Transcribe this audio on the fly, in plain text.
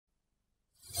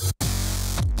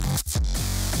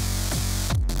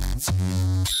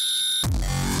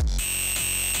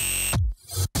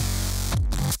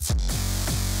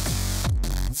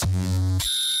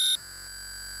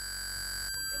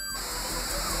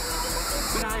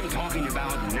I'm talking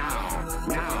about now.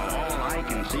 Now all I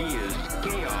can see is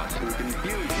chaos and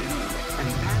confusion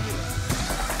and panic.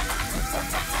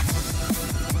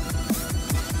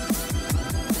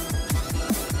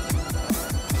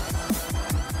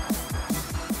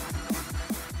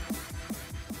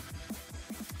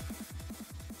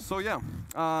 So yeah,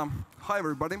 hi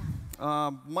everybody.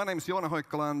 My name is Joona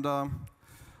Hoikkala, and I'm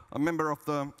a member of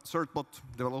the Certbot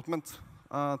development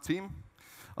team.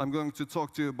 I'm going to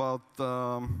talk to you about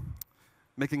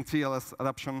making TLS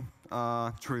adaptation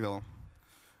trivial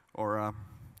or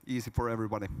easy for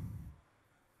everybody.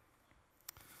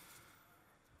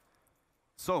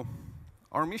 So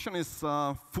our mission is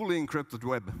fully encrypted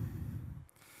web.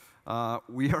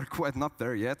 We are quite not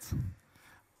there yet,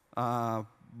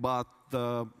 but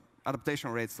the adaptation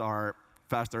rates are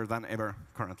faster than ever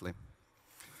currently.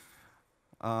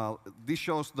 This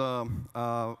shows the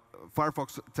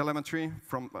Firefox telemetry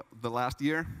from the last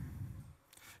year.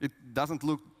 It doesn't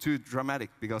look too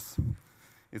dramatic because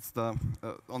it's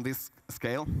on this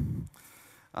scale.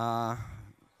 I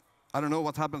don't know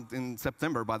what happened in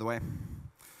September, by the way,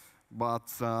 but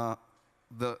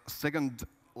the second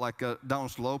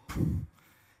downslope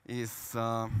is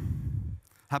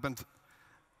happened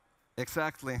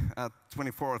exactly at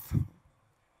 24th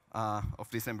of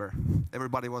December.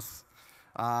 Everybody was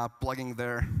plugging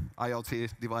their IoT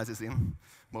devices in,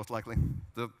 most likely,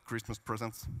 the Christmas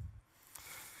presents.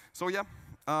 So yeah,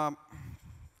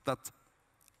 that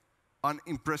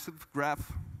unimpressive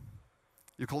graph,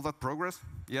 you call that progress?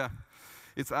 Yeah,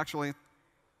 it's actually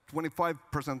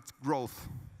 25% growth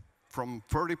from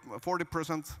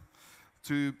 40%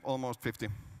 to almost 50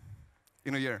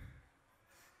 in a year.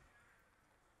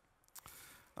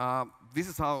 This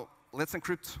is how Let's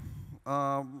Encrypt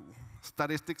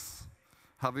statistics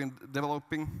have been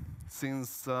developing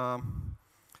since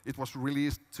it was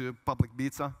released to public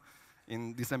beta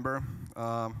in December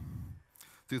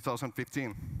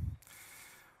 2015.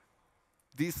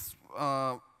 This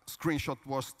screenshot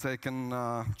was taken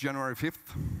January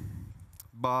 5th,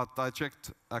 but I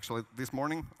checked actually this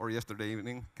morning or yesterday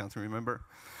evening, can't remember.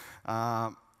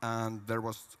 And there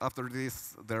was, after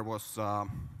this, there was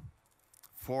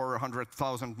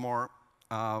 400,000 more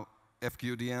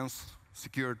FQDNs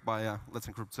secured by a Let's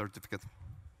Encrypt certificate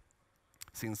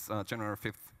since January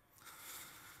 5th.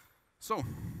 So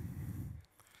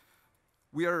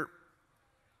we are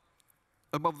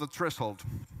above the threshold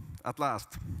at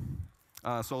last.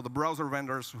 So the browser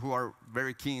vendors who are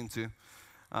very keen to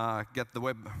get the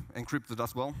web encrypted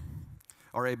as well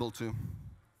are able to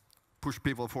push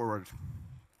people forward.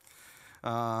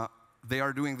 They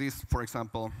are doing this, for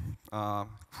example,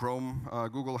 Chrome,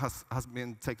 Google has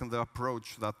been taking the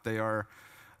approach that they are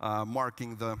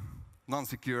marking the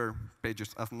non-secure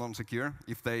pages as non-secure.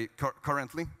 If they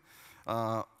currently,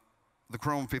 the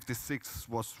Chrome 56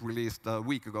 was released a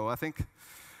week ago, I think.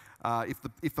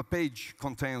 If a page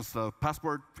contains a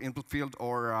password input field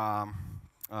or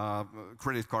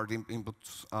credit card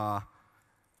inputs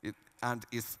and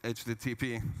is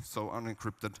HTTP, so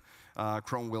unencrypted,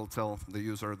 Chrome will tell the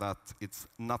user that it's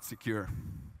not secure.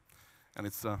 And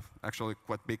it's actually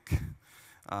quite big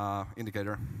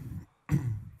indicator.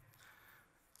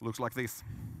 Looks like this.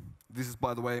 This is,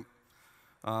 by the way,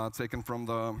 taken from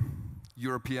the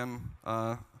European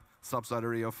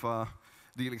subsidiary of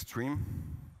DLXstream.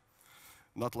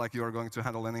 Not like you are going to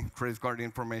handle any credit card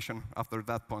information after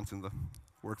that point in the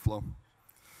workflow.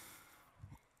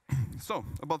 So,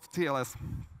 about the TLS,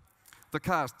 the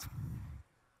cast.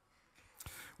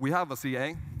 We have a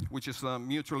CA, which is a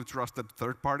mutually trusted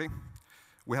third party.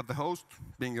 We have the host,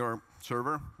 being your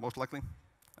server, most likely.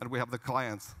 And we have the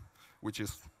client, which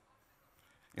is,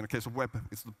 in the case of web,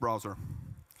 it's the browser.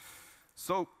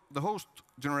 So the host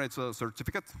generates a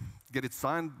certificate, get it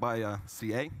signed by a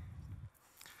CA.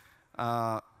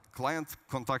 Client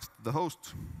contacts the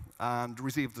host and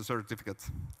receives the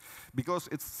certificate. Because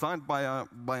it's signed by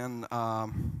an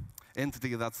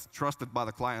entity that's trusted by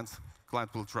the client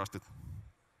will trust it.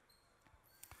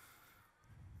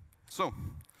 So,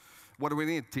 what do we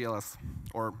need TLS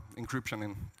or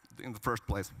encryption in the first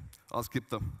place? I'll skip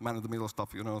the man-in-the-middle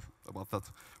stuff, you know about that.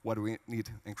 Why do we need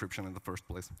encryption in the first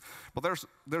place? But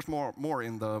there's more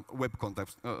in the web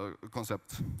concept.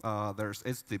 There's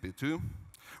HTTP2,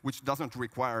 which doesn't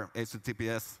require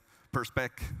HTTPS per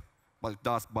spec, but it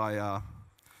does by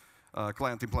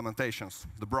client implementations.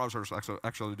 The browsers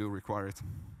actually do require it.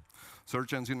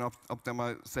 Search engine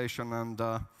optimization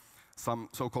and some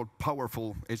so-called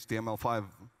powerful HTML5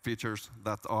 features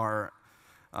that are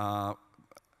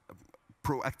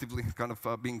proactively kind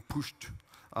of being pushed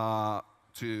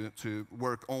to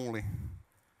work only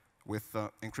with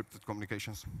encrypted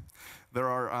communications. There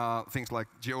are things like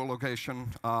geolocation,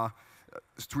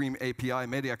 stream API,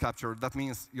 media capture. That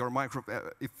means your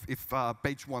if a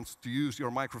page wants to use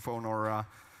your microphone or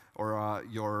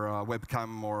your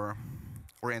webcam or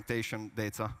orientation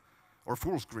data, or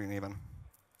full screen even,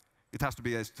 it has to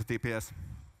be HTTPS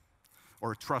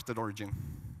or trusted origin.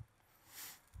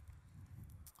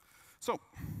 So,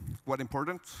 what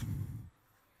important?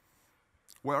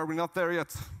 Why are we not there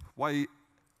yet? Why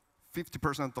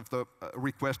 50% of the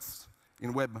requests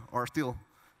in web are still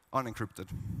unencrypted?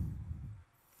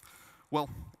 Well,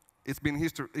 it's been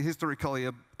historically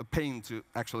a pain to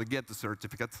actually get the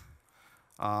certificate.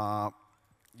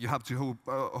 You have to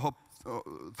hop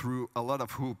through a lot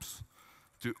of hoops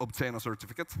to obtain a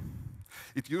certificate.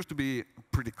 It used to be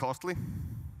pretty costly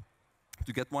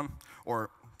to get one,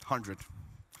 or 100.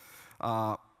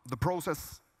 The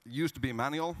process used to be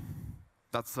manual.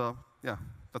 That's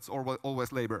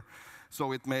always labor.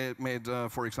 So it made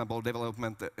for example,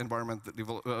 development environment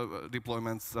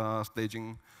deployments,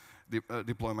 staging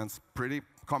deployments pretty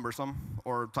cumbersome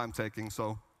or time-taking.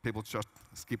 So people just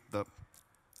skip the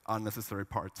unnecessary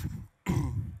part.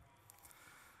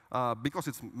 Because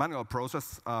it's manual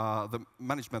process, the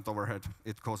management overhead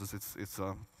it causes it's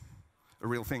a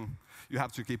real thing. You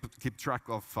have to keep track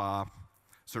of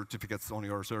certificates on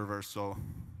your servers, so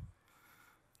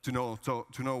to know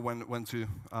when to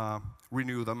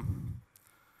renew them,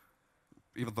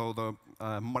 even though the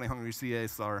money-hungry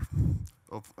CAs are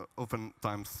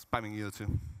oftentimes spamming you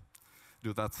to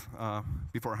do that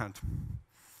beforehand.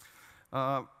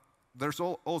 There's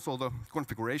also the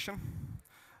configuration.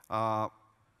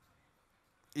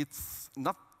 It's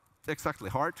not exactly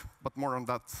hard, but more on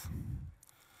that.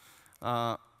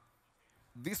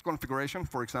 This configuration,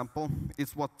 for example,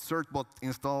 is what Certbot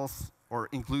installs or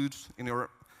includes in your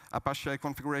Apache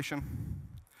configuration.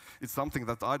 It's something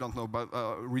that I don't know, but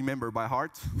remember by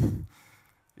heart.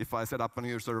 If I set up a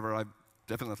new server, I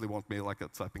definitely won't be like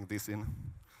typing this in.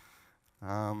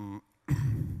 And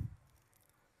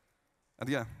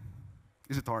yeah,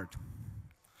 is it hard?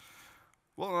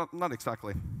 Well, not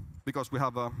exactly, because we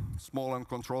have a small and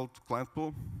controlled client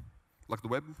pool, like the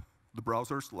web, the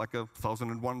browsers, like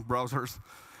 1,001 browsers,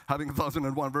 having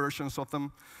 1,001 versions of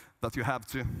them that you have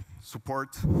to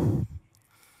support.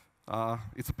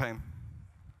 It's a pain.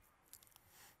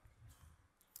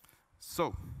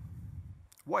 So,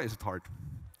 why is it hard?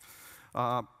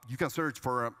 You can search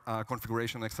for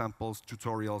configuration examples,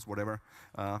 tutorials, whatever,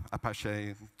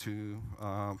 Apache to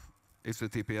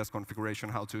HTTPS configuration,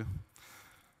 how to.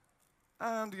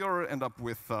 And you'll end up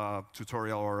with a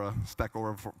tutorial or a Stack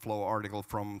Overflow article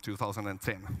from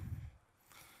 2010.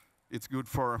 It's good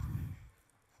for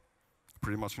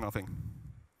pretty much nothing.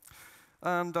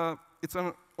 And it's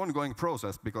an ongoing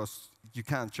process, because you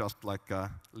can't just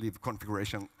leave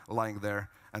configuration lying there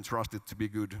and trust it to be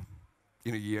good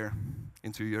in a year,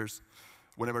 in 2 years,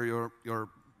 whenever you're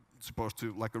supposed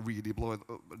to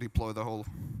deploy the whole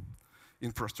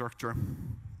infrastructure.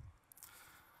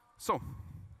 So,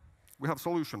 we have a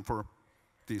solution for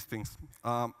these things.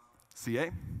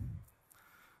 CA,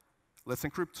 let's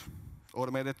encrypt,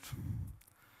 automate it,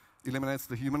 eliminates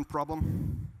the human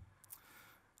problem.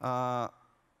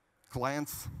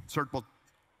 Clients, Certbot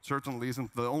certainly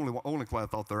isn't the only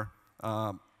client out there,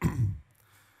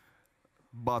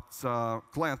 but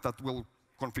client that will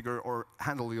configure or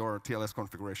handle your TLS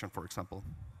configuration, for example.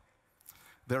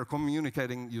 They're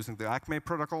communicating using the ACME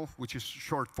protocol, which is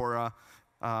short for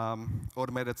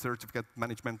Automated Certificate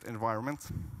Management Environment.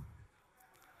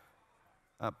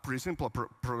 Pretty simple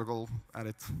protocol at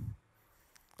it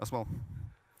as well.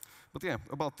 But yeah,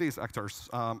 about these actors,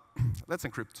 let's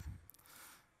encrypt.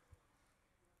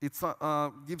 It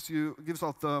gives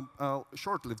out the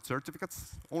short-lived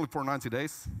certificates, only for 90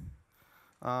 days.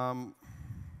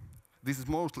 This is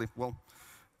mostly, well,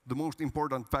 the most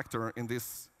important factor in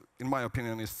this, in my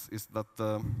opinion, is that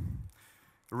the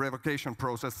revocation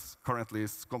process currently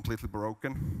is completely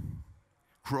broken.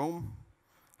 Chrome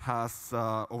has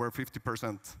over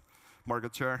 50%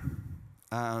 market share,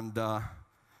 and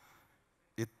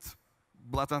it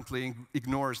blatantly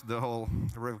ignores the whole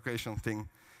revocation thing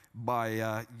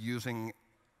by using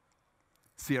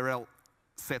CRL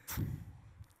set,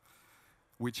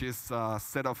 which is a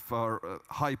set of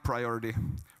high-priority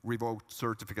revoked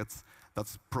certificates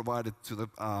that's provided to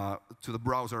the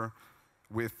browser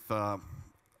with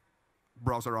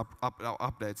browser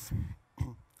updates.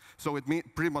 So it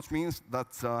pretty much means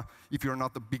that if you're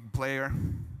not a big player,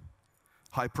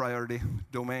 high-priority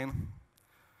domain,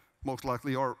 most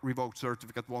likely your revoked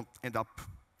certificate won't end up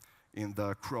in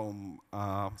the Chrome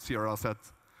CRL set,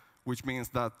 which means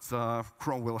that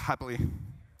Chrome will happily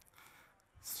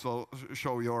so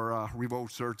show your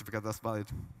revoked certificate as valid.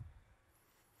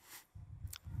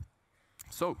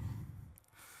 So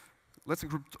Let's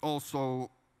Encrypt also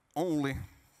only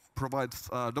provides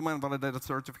domain-validated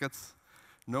certificates,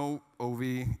 no OV,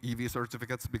 EV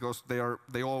certificates, because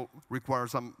they all require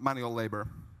some manual labor,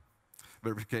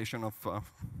 verification of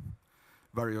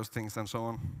various things and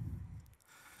so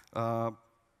on.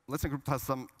 Let's Encrypt has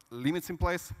some limits in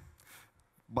place,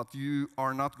 but you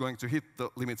are not going to hit the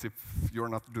limits if you're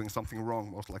not doing something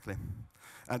wrong, most likely.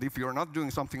 And if you're not doing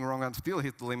something wrong and still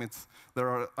hit the limits,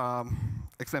 there are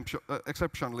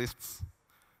exception lists,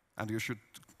 and you should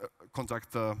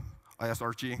contact the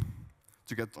ISRG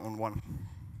to get on one.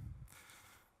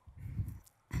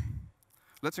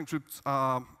 Let's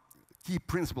Encrypt key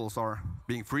principles are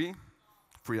being free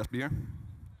as beer,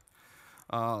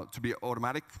 to be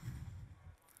automatic,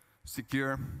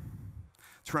 secure,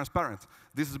 transparent.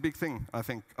 This is a big thing, I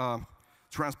think.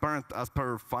 Transparent as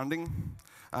per funding,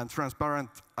 and transparent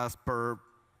as per,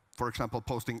 for example,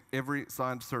 posting every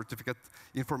signed certificate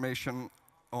information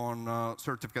on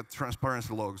certificate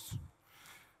transparency logs.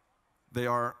 They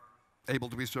are able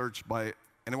to be searched by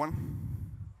anyone.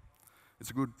 It's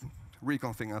a good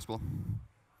recon thing as well.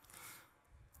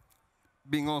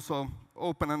 Being also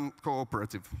open and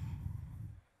cooperative.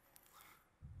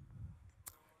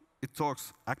 It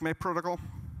talks ACME protocol.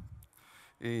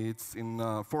 It's in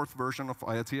fourth version of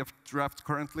IETF draft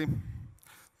currently.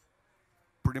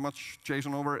 Pretty much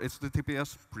JSON over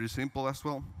HTTPS, pretty simple as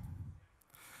well.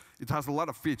 It has a lot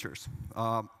of features.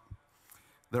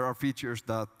 There are features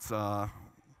that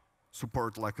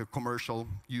support like a commercial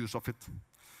use of it.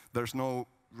 There's no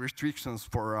restrictions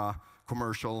for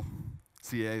commercial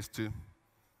CAs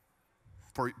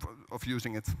of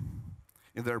using it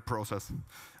in their process.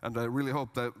 And I really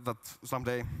hope that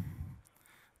someday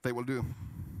they will do.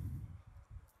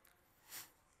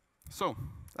 So,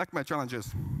 ACME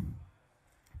challenges.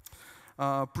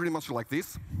 Pretty much like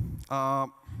this.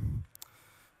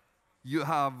 You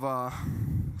have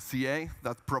CA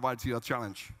that provides you a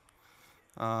challenge.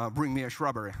 Bring me a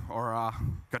shrubbery, or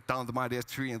cut down the mightiest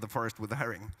tree in the forest with a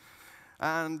herring.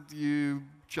 And you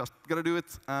just gotta do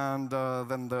it, and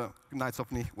then the Knights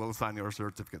of Ni will sign your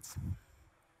certificates.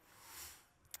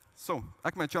 So,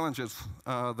 ACME challenges,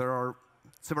 there are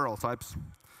several types.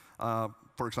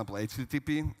 For example,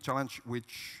 HTTP challenge,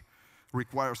 which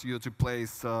requires you to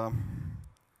place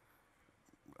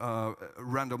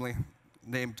randomly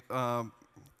named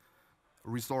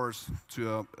resource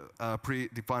to a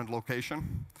predefined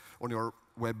location on your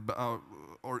web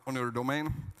or on your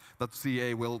domain that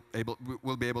CA will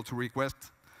be able to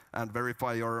request and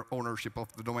verify your ownership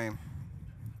of the domain.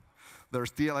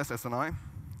 There's TLS SNI,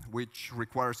 which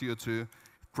requires you to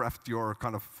craft your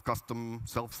kind of custom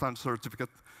self-signed certificate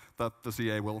that the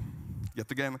CA will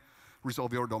yet again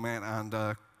resolve your domain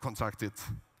and contact it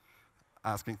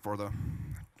asking for the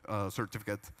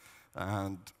certificate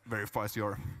and verifies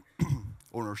your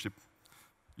ownership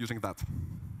using that.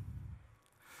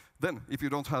 Then, if you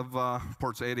don't have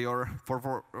ports 80 or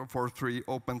 443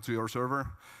 open to your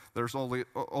server, there's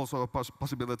also a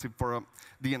possibility for a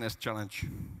DNS challenge,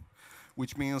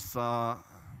 which means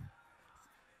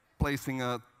placing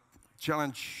a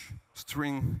challenge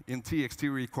string in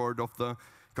TXT record of the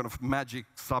kind of magic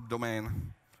subdomain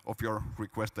of your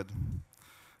requested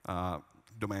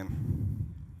domain.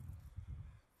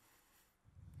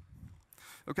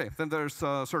 Okay, then there's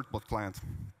Certbot client.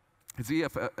 It's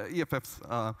EFF's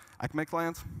ACME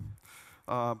client.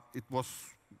 It was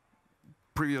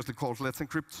previously called Let's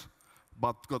Encrypt,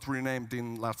 but got renamed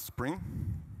in last spring.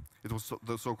 It was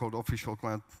the so-called official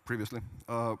client previously,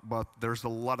 but there's a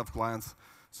lot of clients,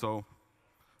 so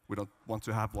we don't want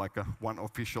to have like one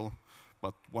official,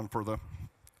 but one for the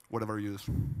whatever use.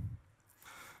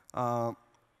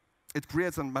 It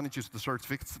creates and manages the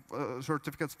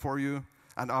certificates for you,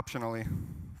 and optionally,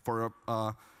 for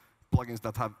plugins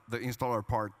that have the installer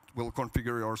part, will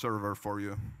configure your server for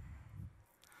you.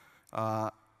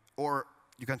 Or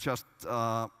you can just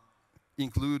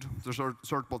include the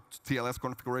Certbot TLS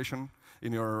configuration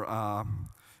in your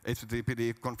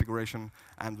HTTPD configuration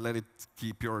and let it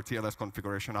keep your TLS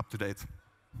configuration up to date.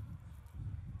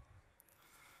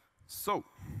 So,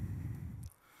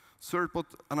 Certbot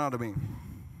anatomy.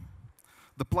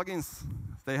 The plugins,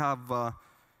 they have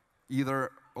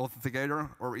either authenticator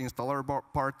or installer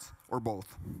part, or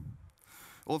both.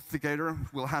 Authenticator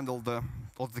will handle the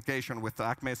authentication with the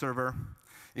ACME server.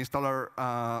 Installer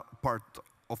part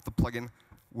of the plugin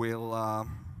will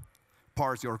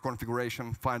parse your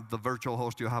configuration, find the virtual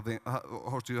host you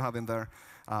have in there,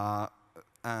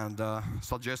 and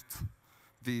suggest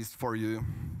these for you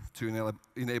to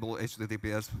enable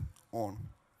HTTPS on.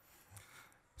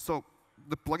 So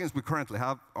the plugins we currently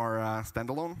have are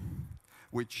standalone,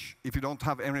 which if you don't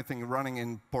have anything running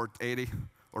in port 80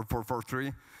 or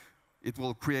 443, it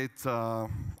will create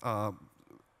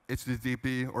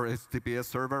HTTP or HTTPS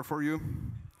server for you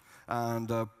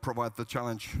and provide the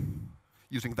challenge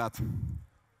using that.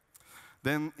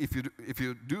 Then if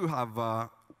you do have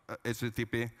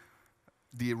HTTP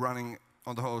running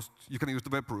on the host, you can use the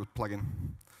webroot plugin.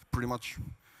 Pretty much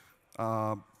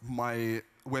my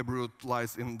webroot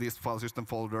lies in this file system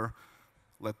folder.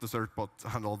 Let the Certbot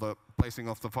handle the placing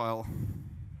of the file,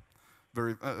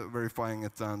 verifying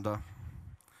it, and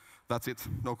that's it.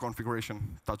 No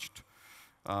configuration touched.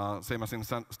 Same as in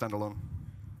standalone.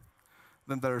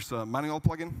 Then there's a manual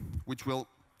plugin, which will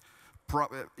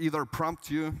either prompt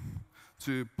you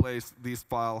to place this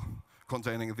file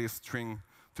containing this string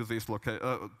to this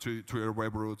to your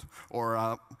webroot,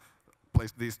 or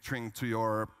place this string to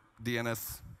your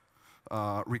DNS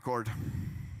record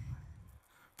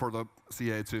for the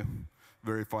CA to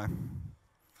verify.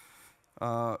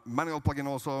 Manual plugin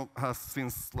also has,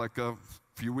 since like a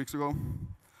few weeks ago,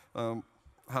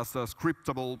 has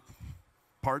scriptable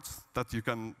parts that you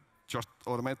can just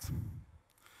automate.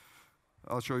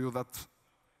 I'll show you that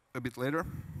a bit later.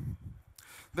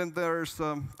 Then there's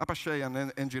Apache and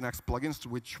Nginx plugins,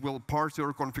 which will parse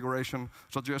your configuration,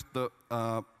 suggest the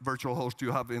virtual host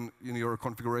you have in your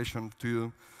configuration to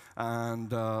you,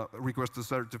 and request a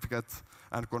certificate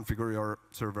and configure your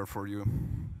server for you.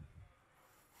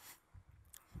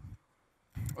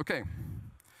 OK,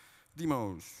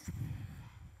 demos.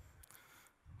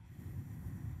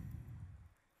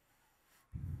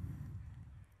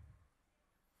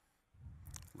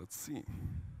 Let's see.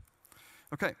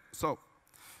 OK, so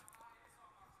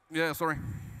yeah, sorry.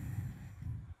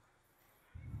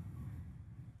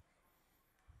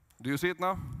 Do you see it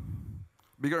now?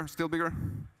 Bigger? Still bigger?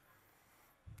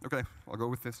 OK, I'll go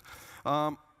with this.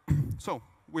 So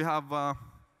we have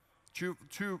two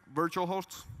virtual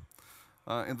hosts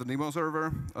in the demo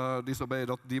server,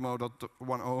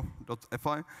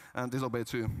 disobey.demo.10.fi and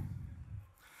disobey2.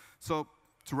 So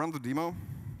to run the demo,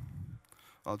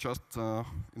 I'll just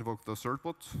invoke the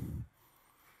Certbot.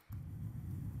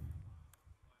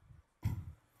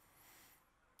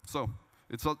 So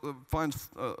it finds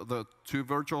the two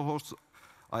virtual hosts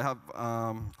I have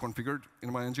configured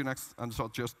in my Nginx and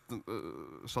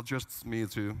suggests me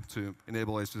to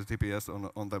enable HTTPS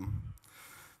on them.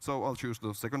 So I'll choose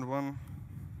the second one,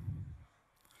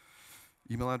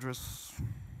 email address.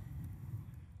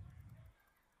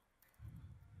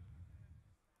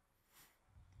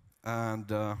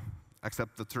 And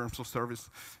accept the terms of service.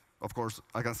 Of course,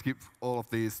 I can skip all of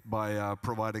these by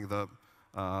providing them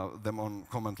on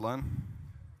command line.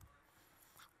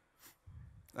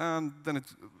 And then it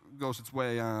goes its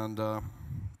way and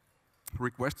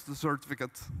requests the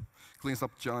certificate, cleans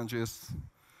up challenges,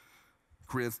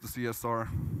 creates the CSR,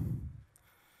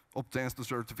 obtains the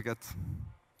certificate,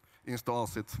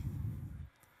 installs it.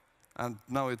 And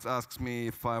now it asks me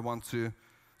if I want to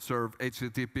serve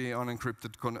HTTP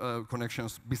unencrypted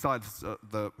connections besides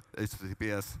the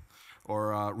HTTPS,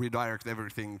 or redirect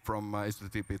everything from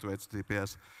HTTP to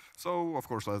HTTPS. So, of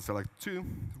course, I'll select 2,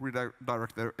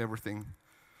 redirect everything,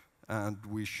 and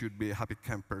we should be happy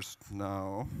campers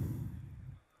now.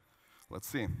 Let's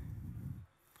see.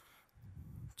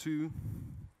 2.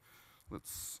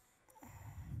 Let's,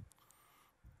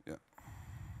 yeah.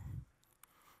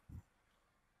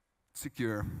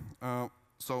 Secure.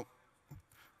 So,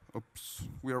 oops,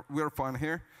 we are fine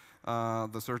here.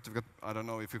 The certificate, I don't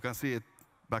know if you can see it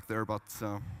back there, but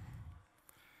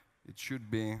it should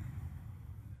be. It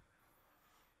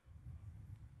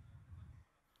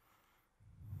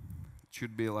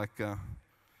should be like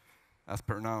as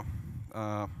per now,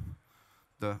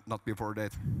 the not before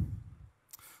date.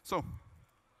 So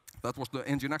that was the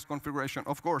Nginx configuration.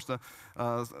 Of course, the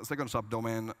second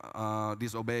subdomain,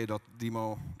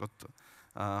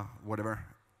 disobey.demo.whatever,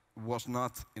 was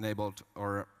not enabled,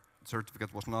 or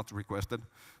certificate was not requested.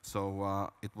 So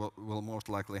it will most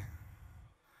likely,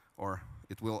 or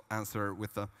it will answer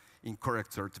with the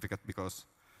incorrect certificate because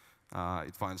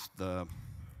it finds the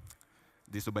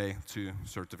disobey to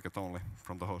certificate only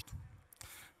from the host,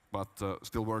 but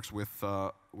still works with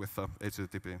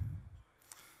HTTP.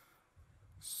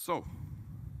 So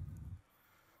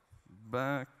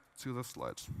back to the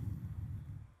slides.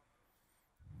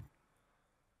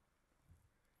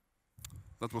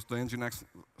 That was the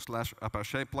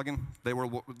Nginx/Apache plugin.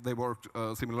 They worked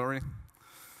similarly.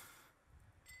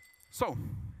 So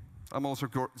I'm all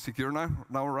secure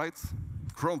now, right?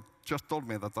 Chrome just told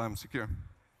me that I'm secure.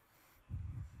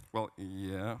 Well,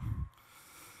 yeah.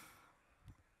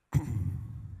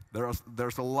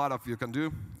 There's a lot of you can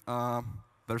do.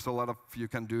 There's a lot of you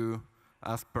can do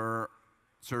as per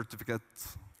certificate,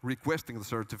 requesting the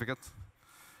certificate.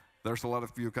 There's a lot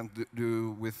of you can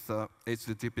do with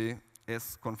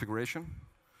HTTPS configuration.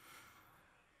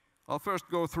 I'll first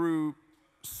go through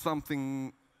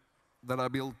something that I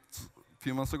built a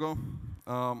few months ago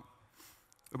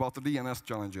about the DNS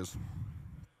challenges.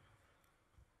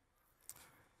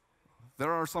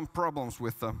 There are some problems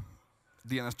with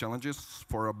DNS challenges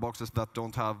for boxes that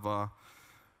don't have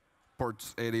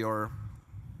ports 80 or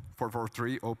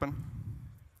 443 open.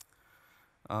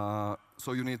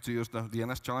 So you need to use the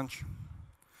DNS challenge.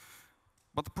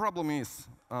 But the problem is,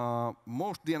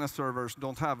 most DNS servers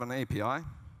don't have an API.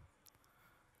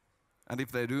 And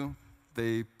if they do,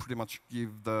 they pretty much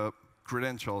give the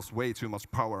credentials way too much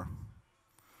power.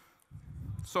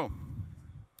 So,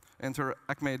 enter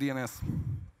Acme DNS.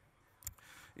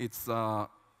 It's a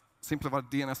simplified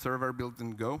DNS server built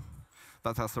in Go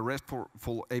that has a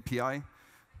RESTful API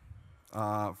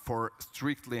for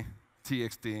strictly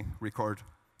TXT record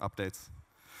updates.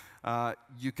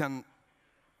 You can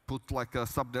put like a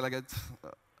subdelegate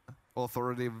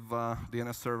authoritative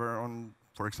DNS server on,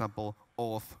 for example,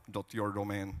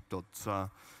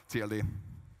 auth.yourdomain.tld.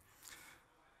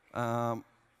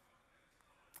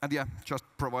 And yeah, just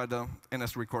provide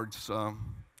NS records to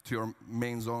your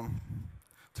main zone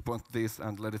to point to this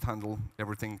and let it handle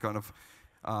everything kind of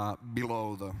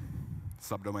below the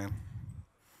subdomain.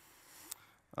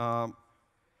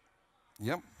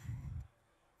 Yeah,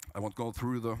 I won't go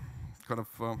through the kind of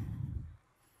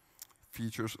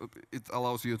features. It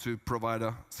allows you to provide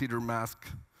a CEDR mask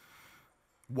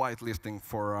whitelisting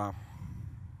for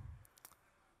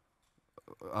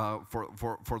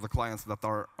the clients that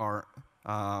are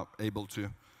able to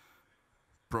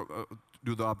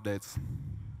do the updates.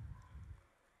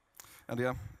 And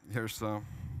yeah, here's no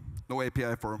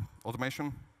API for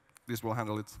automation. This will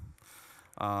handle it.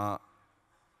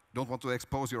 Don't want to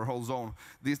expose your whole zone.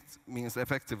 This means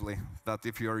effectively that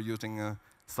if you're using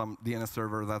some DNS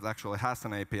server that actually has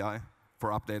an API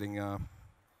for updating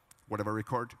whatever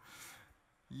record,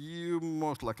 you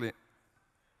most likely,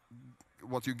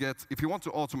 what you get, if you want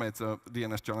to automate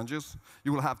DNS challenges,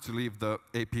 you will have to leave the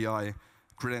API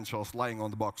credentials lying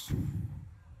on the box.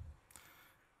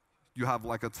 You have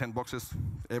like 10 boxes.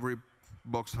 Every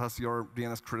box has your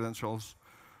DNS credentials.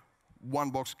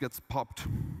 One box gets popped.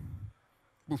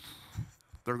 Poof,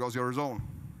 there goes your zone.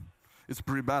 It's a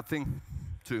pretty bad thing,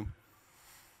 too.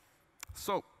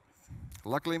 So,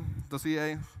 luckily, the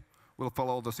CA will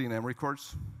follow the CNAME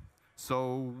records.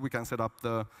 So we can set up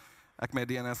the Acme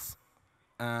DNS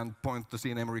and point the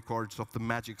CNAME records of the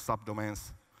magic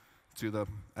subdomains to the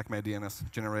Acme DNS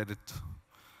generated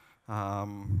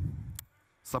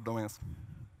subdomains.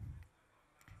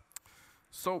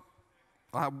 So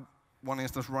I have one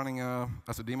instance running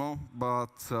as a demo,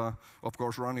 but of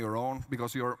course run your own,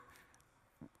 because you're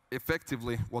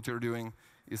effectively what you're doing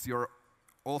is you're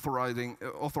authorizing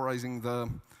the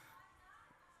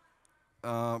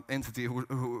entity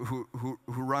who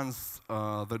runs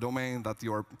the domain that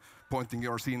you're pointing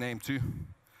your CNAME to,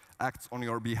 acts on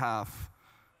your behalf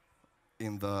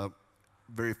in the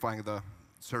verifying the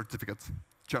certificate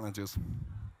challenges.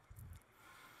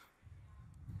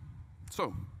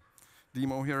 So,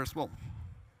 demo here as well.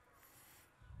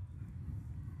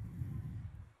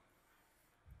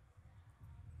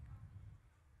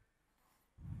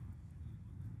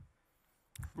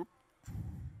 Whoop.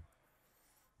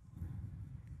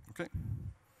 Okay.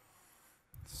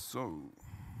 So,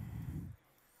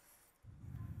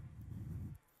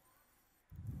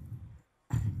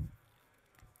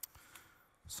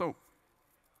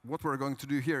 what we're going to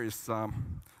do here is I'll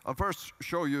first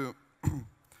show you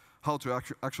how to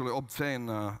actually obtain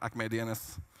Acme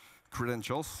DNS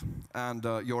credentials and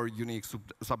your unique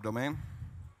subdomain.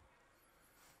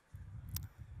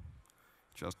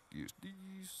 Just use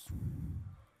these.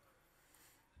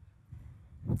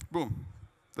 Boom.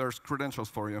 There's credentials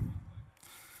for you.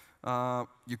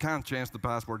 You can't change the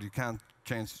password. You can't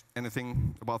change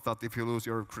anything about that. If you lose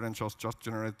your credentials, just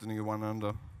generate the new one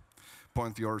and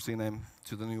point your CNAME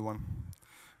to the new one.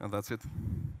 And that's it.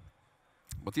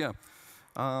 But yeah.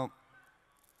 But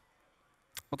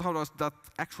how does that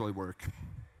actually work?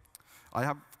 I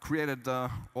have created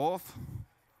the auth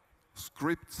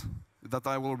script that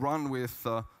I will run with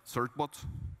Certbot.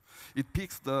 It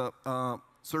picks the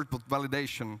Certbot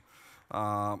validation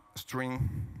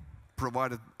string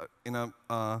provided in an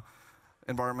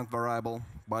environment variable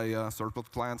by Certbot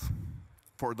client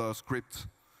for the script,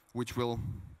 which will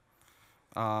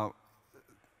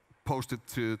post it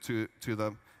to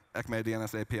the Acme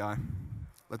DNS API.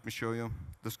 Let me show you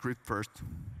the script first.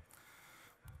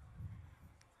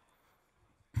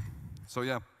 So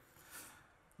yeah,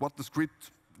 what the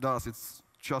script does, it's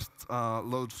just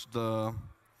loads the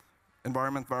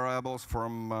environment variables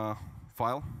from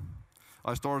file.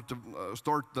 I stored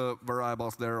the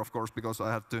variables there, of course, because I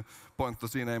had to point the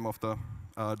CNAME of the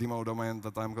demo domain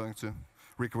that I'm going to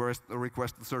request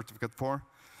the certificate for.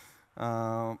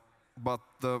 But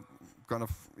the kind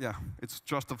of, yeah, it's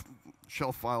just a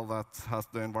shell file that has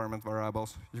the environment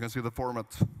variables. You can see the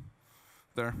format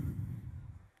there.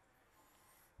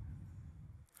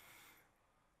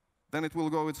 Then it will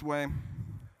go its way,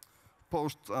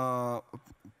 post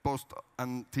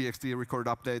an TXT record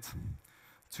update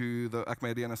to the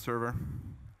Acme DNS server.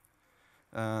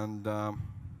 And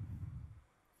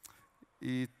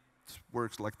it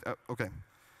works like, OK.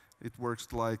 It works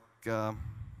like, let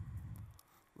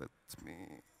me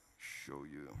show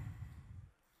you.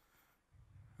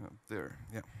 There,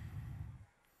 yeah.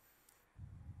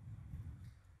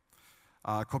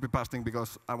 Copy pasting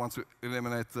because I want to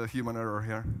eliminate the human error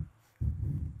here.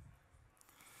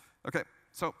 OK,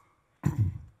 so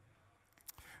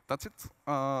that's it.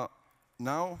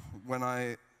 Now, when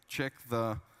I check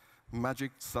the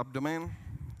magic subdomain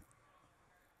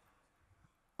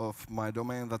of my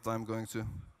domain that I'm going to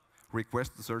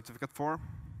request the certificate for,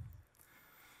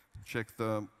 check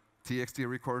the TXT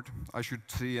record, I should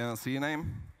see a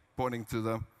CNAME pointing to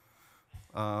the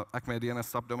Acme DNS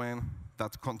subdomain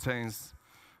that contains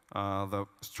the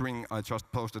string I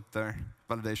just posted there,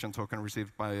 validation token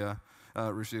received by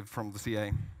received from the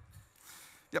CA.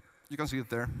 Yep, you can see it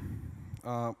there.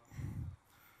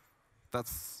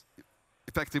 That's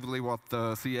effectively what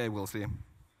the CA will see.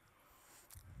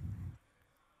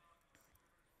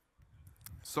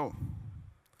 So,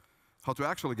 how to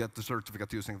actually get the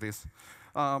certificate using this?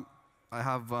 I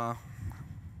have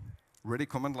ready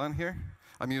command line here.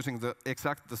 I'm using the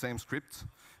same script,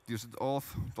 use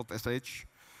auth.sh,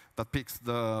 that picks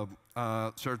the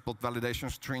Certbot validation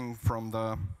string from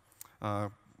the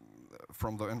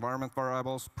environment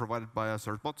variables provided by a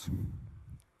Certbot.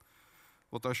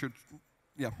 What I should,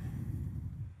 yeah.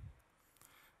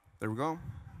 There we go.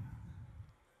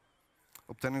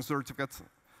 Obtaining certificate.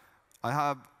 I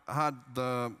have had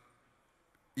the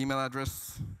email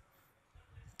address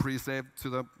pre-saved to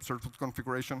the Certbot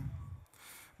configuration.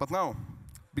 But now,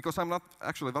 because I'm not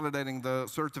actually validating the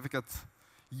certificate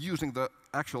using the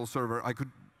actual server, I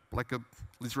could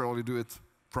literally do it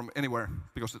from anywhere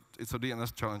because it's a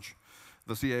DNS challenge.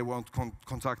 The CA won't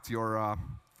contact your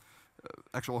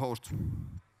actual host.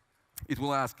 It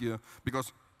will ask you,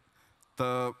 because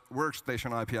the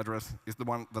workstation IP address is the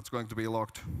one that's going to be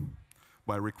logged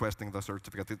by requesting the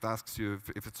certificate. It asks you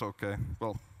if it's OK.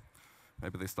 Well,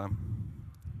 maybe this time.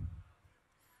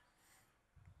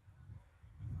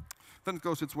 Then it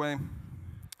goes its way,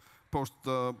 posts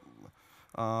the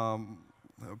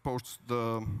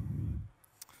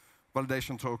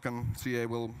validation token. CA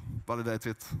will validate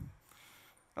it.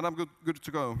 And I'm good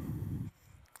to go.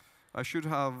 I should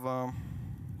have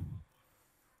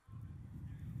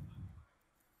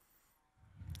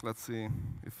let's see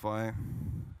if I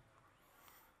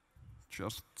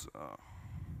just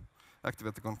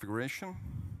activate the configuration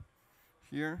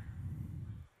here.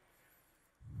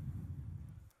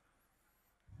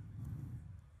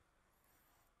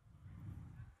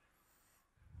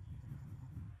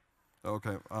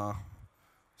 OK,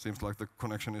 seems like the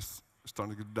connection is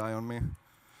starting to die on me.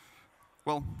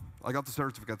 Well, I got the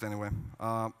certificate anyway.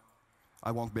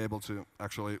 I won't be able to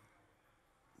actually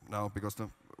now because the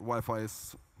Wi-Fi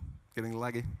is getting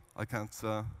laggy. I can't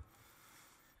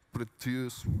put it to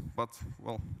use, but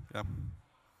well, yeah.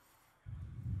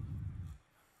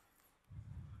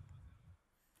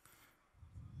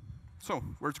 So,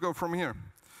 where to go from here?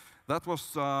 That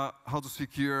was how to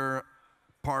secure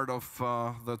part of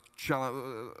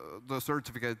the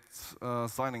certificate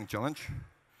signing challenge.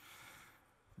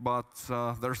 But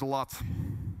there's a lot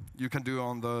you can do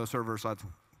on the server side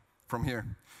from here.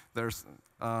 There's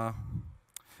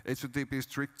HTTP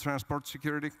strict transport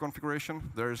security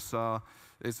configuration. There's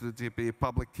HTTP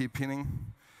public key pinning,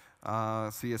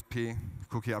 CSP,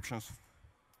 cookie options,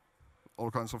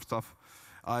 all kinds of stuff.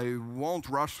 I won't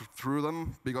rush through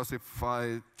them, because if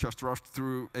I just rush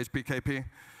through HPKP,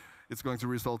 it's going to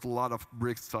result a lot of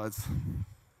brick sites.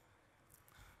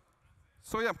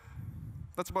 So yeah,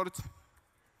 that's about it.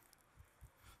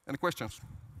 Any questions?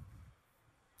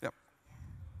 Yep.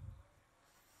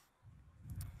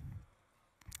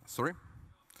 Sorry?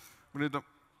 We need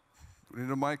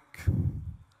a mic.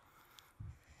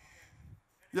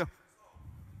 Yeah.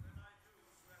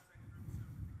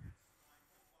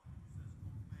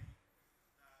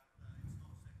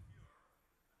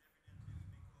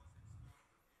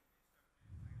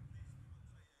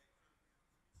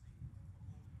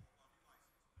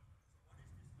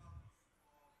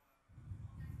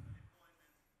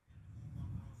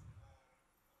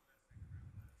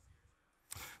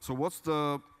 So what's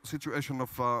the situation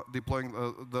of deploying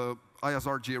the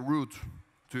ISRG route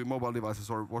to mobile devices,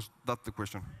 or was that the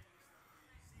question?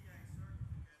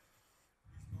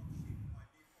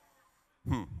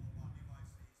 Hmm.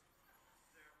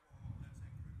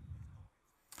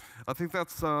 I think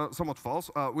that's somewhat false.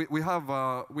 We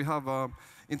have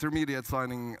intermediate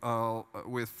signing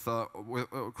with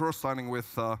cross signing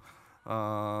with a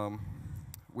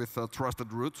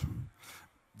trusted root.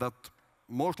 That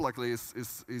most likely is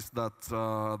that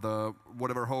the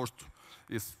whatever host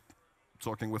is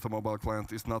talking with a mobile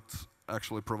client is not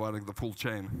actually providing the full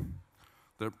chain.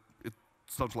 It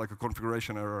sounds like a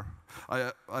configuration error.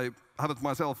 I haven't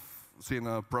myself seen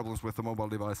problems with the mobile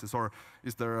devices, or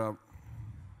is there a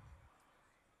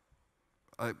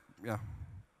yeah,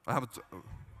 I haven't.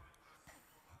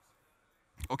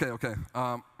 Okay.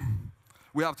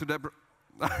 We have to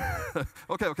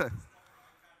okay.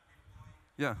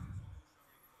 Yeah.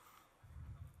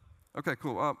 Okay,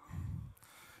 cool.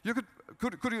 You could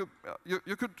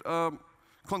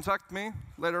contact me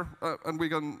later, and we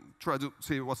can try to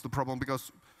see what's the problem,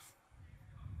 because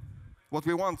what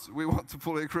we want to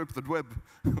fully encrypted web.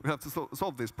 We have to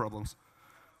solve these problems.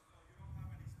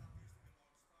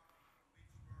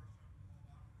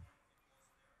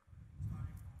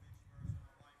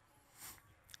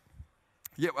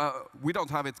 Yeah, we don't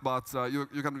have it, but you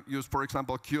can use, for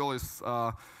example, QLS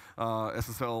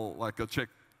SSL, like a check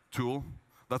tool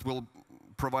that will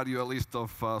provide you a list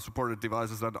of supported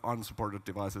devices and unsupported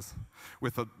devices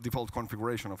with a default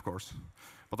configuration, of course.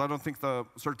 But I don't think the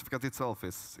certificate itself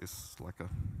is like a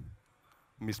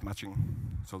mismatching,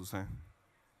 so to say.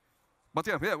 But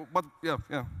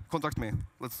yeah, contact me.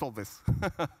 Let's solve this.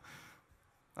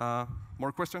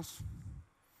 More questions?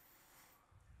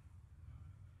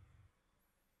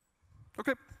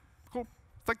 Okay, cool.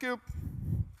 Thank you.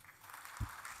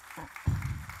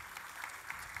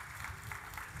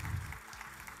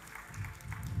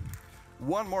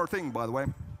 One more thing, by the way.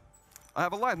 I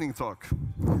have a lightning talk.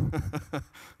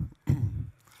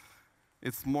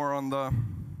 It's more on the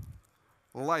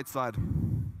light side.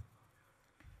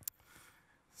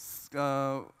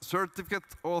 Certificate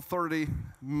authority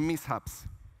mishaps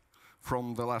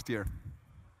from the last year.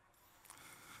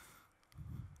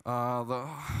 The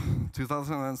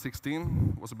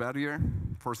 2016 was a bad year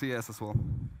for CS as well.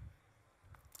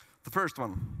 The first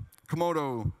one,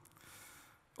 Komodo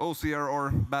OCR or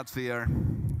bad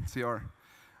CR.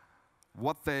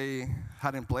 What they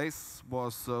had in place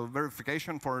was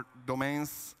verification for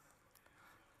domains,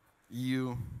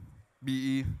 EU,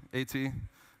 BE, AT,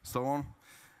 so on.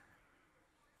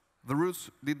 The routes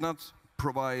did not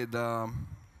provide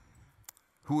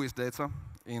whois data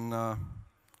in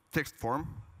text form.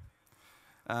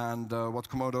 And what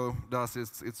Komodo does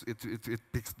is it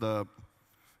picks the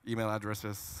email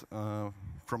addresses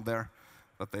from there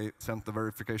that they sent the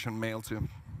verification mail to.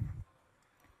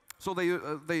 So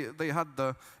they had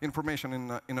the information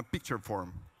in a picture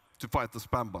form to fight the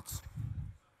spam bots.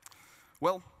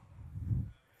 Well,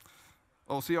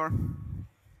 OCR.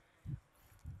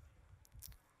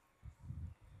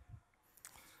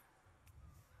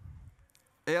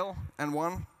 L and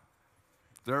 1,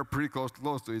 they're pretty close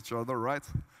to each other, right?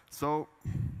 So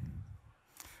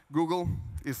Google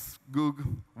is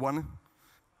Goog1.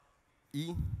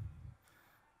 E,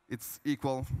 it's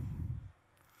equal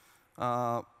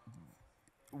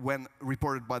when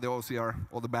reported by the OCR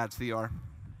or the bad CR.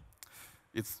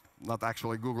 It's not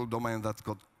actually Google domain that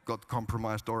got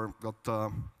compromised or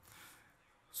got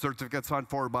certificate signed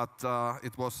for, but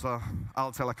it was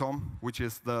Al Telekom, which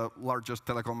is the largest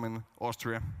telecom in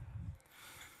Austria.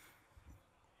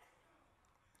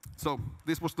 So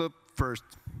this was the first.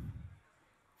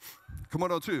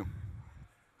 Komodo 2.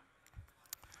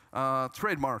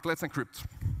 Trademark, let's encrypt.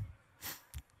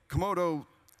 Komodo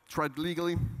tried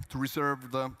legally to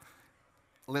reserve the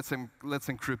let's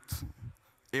encrypt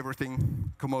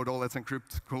everything. Komodo, let's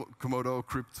encrypt, Komodo,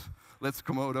 crypt, let's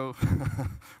Komodo,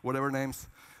 whatever names.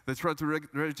 They tried to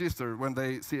register when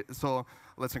they saw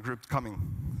let's encrypt coming,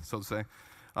 so to say.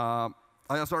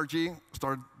 ISRG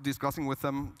started discussing with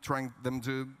them, trying them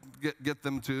to get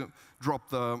them to drop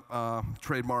the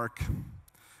trademark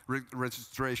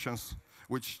registrations,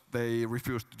 which they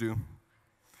refused to do.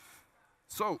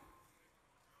 So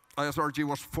ISRG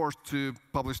was forced to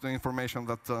publish the information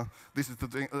that this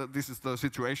is the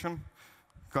situation,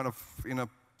 kind of in a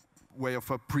way of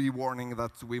a pre-warning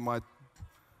that we might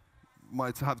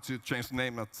have to change the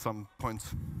name at some point.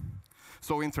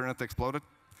 So internet exploded.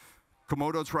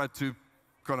 Komodo tried to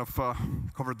kind of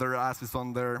cover their asses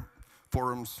on their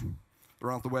forums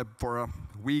around the web for a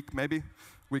week, maybe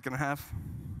week and a half.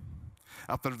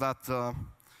 After that,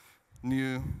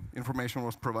 new information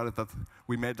was provided that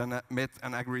we met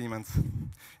an agreement.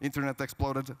 Internet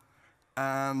exploded,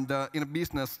 and in a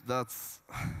business that's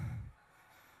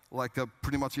like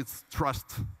pretty much it's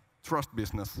trust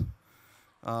business.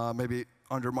 Maybe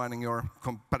undermining your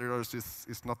competitors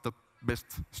is not the best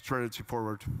strategy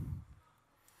forward.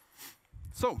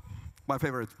 So, my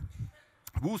favorite,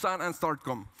 Busan and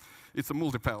Startcom. It's a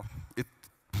multi-fail.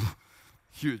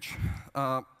 Huge.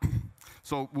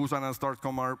 So Busan and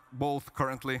Startcom are both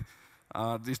currently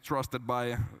distrusted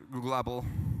by Google, Apple,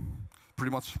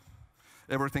 pretty much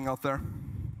everything out there,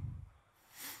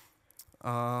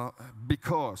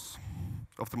 because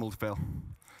of the multi-fail.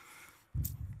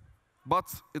 But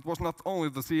it was not only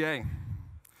the CA.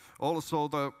 Also,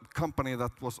 the company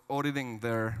that was auditing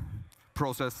their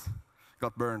process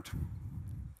got burned.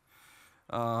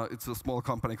 It's a small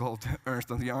company called Ernst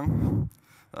 & Young,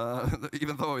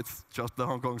 even though it's just the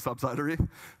Hong Kong subsidiary.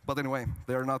 But anyway,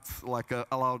 they're not like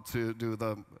allowed to do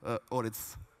the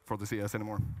audits for the CS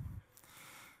anymore.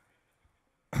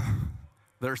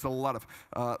 There's a lot of.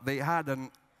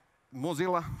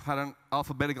 Mozilla had an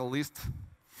alphabetical list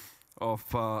of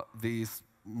these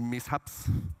mishaps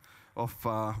of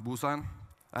Busan,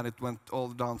 and it went all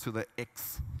down to the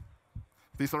X.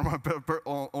 These are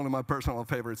only my personal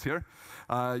favorites here.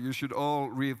 You should all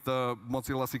read the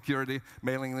Mozilla security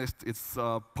mailing list. It's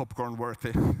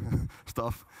popcorn-worthy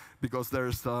stuff, because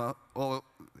there's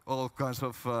all kinds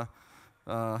of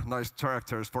nice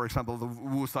characters. For example, the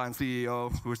Busan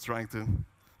CEO who's trying to,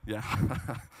 yeah.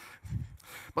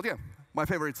 But yeah, my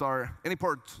favorites are any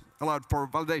port allowed for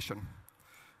validation.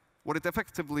 What it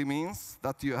effectively means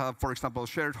that you have, for example,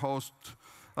 shared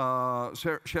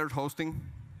hosting,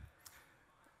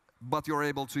 but you're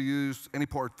able to use any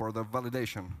port for the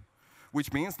validation,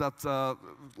 which means that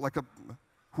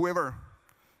whoever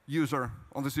user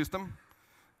on the system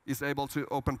is able to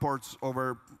open ports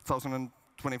over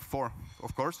 1024,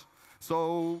 of course.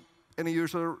 So any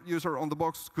user on the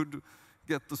box could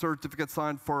get the certificate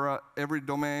signed for every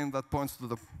domain that points to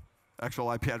the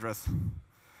actual IP address.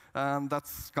 And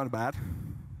that's kind of bad.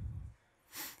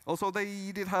 Also,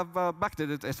 they did have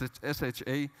backdated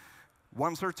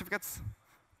SHA-1 certificates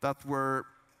that were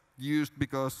used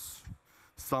because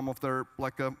some of their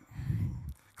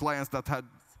clients that had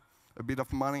a bit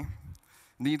of money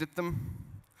needed them.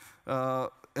 SHA-1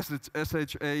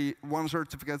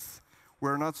 certificates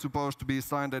were not supposed to be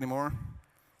signed anymore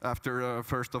after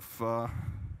 1st of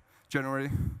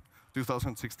January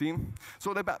 2016.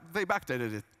 So they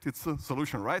backdated it. It's a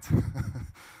solution, right?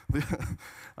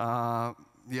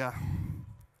 Yeah.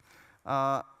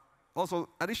 Also,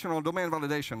 additional domain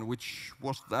validation, which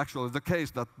was actually the case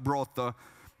that brought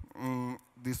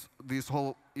these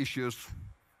whole issues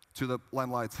to the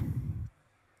limelight.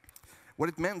 What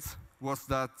it meant was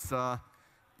that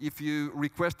if you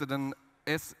requested an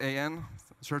SAN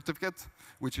certificate,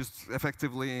 which is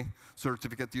effectively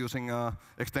certificate using an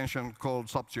extension called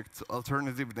subject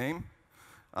alternative name,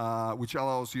 which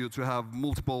allows you to have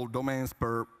multiple domains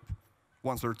per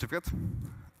one certificate,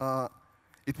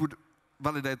 it would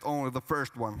validate only the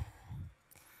first one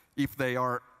if they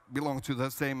belong to the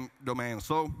same domain.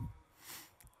 So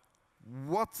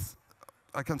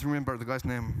I can't remember the guy's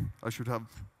name. I should have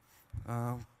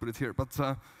put it here. But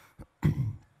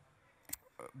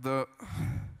the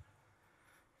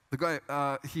guy,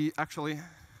 he actually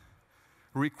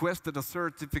requested a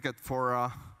certificate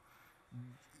for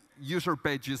user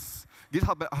pages.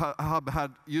 GitHub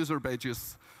had user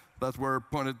pages that were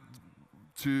pointed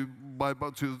to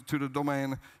the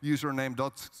domain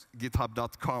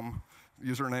username.github.com,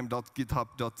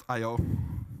 username.github.io.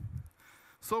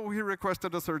 So he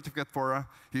requested a certificate for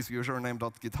his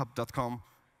username.github.com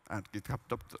and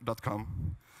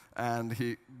github.com. And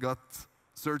he got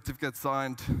certificate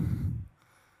signed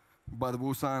by the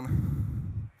Busan,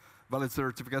 valid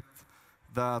certificate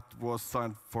that was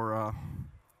signed for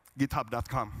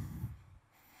github.com.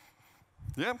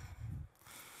 Yeah.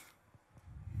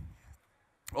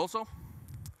 Also,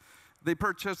 they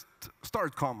purchased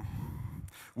Startcom,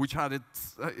 which had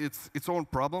its own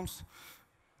problems.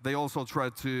 They also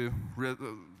tried to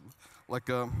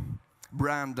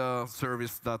brand a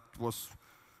service that was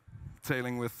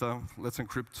tailing with Let's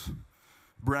Encrypt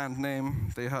brand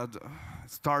name. They had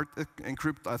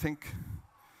Encrypt, I think.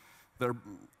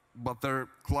 But their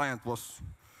client was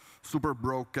super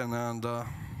broken and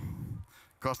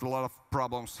caused a lot of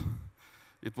problems.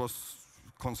 It was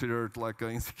considered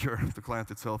insecure, the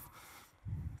client itself.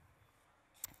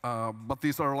 But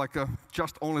these are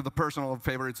just only the personal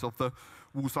favorites of the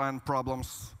Busan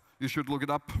problems. You should look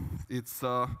it up. It's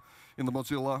in the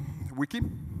Mozilla wiki,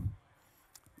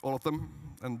 all of them,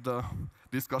 and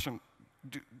discussion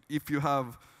if you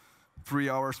have 3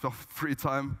 hours of free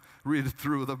time, read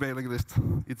through the mailing list.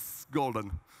 It's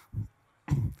golden.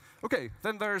 OK,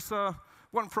 then there's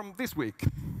one from this week.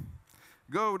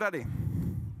 GoDaddy.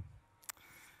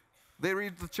 They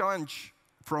read the challenge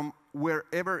from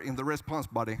wherever in the response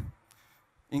body,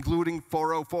 including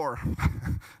 404.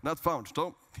 Not found.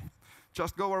 So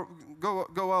just go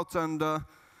out and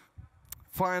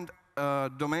find a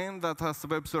domain that has a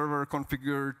web server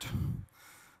configured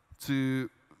to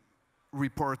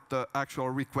report the actual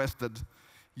requested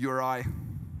URI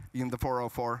in the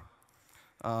 404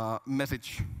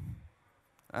 message,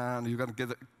 and you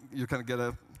can get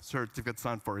a certificate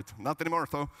signed for it. Not anymore,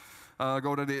 though.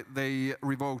 GoDaddy, they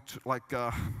revoked like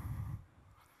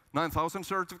 9,000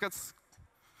 certificates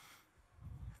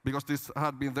because this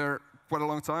had been there quite a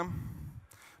long time.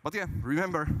 But yeah,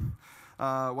 remember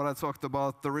what I talked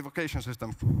about the revocation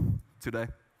system today.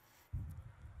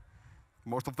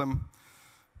 Most of them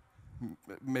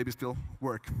maybe still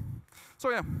work.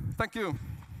 So yeah, thank you.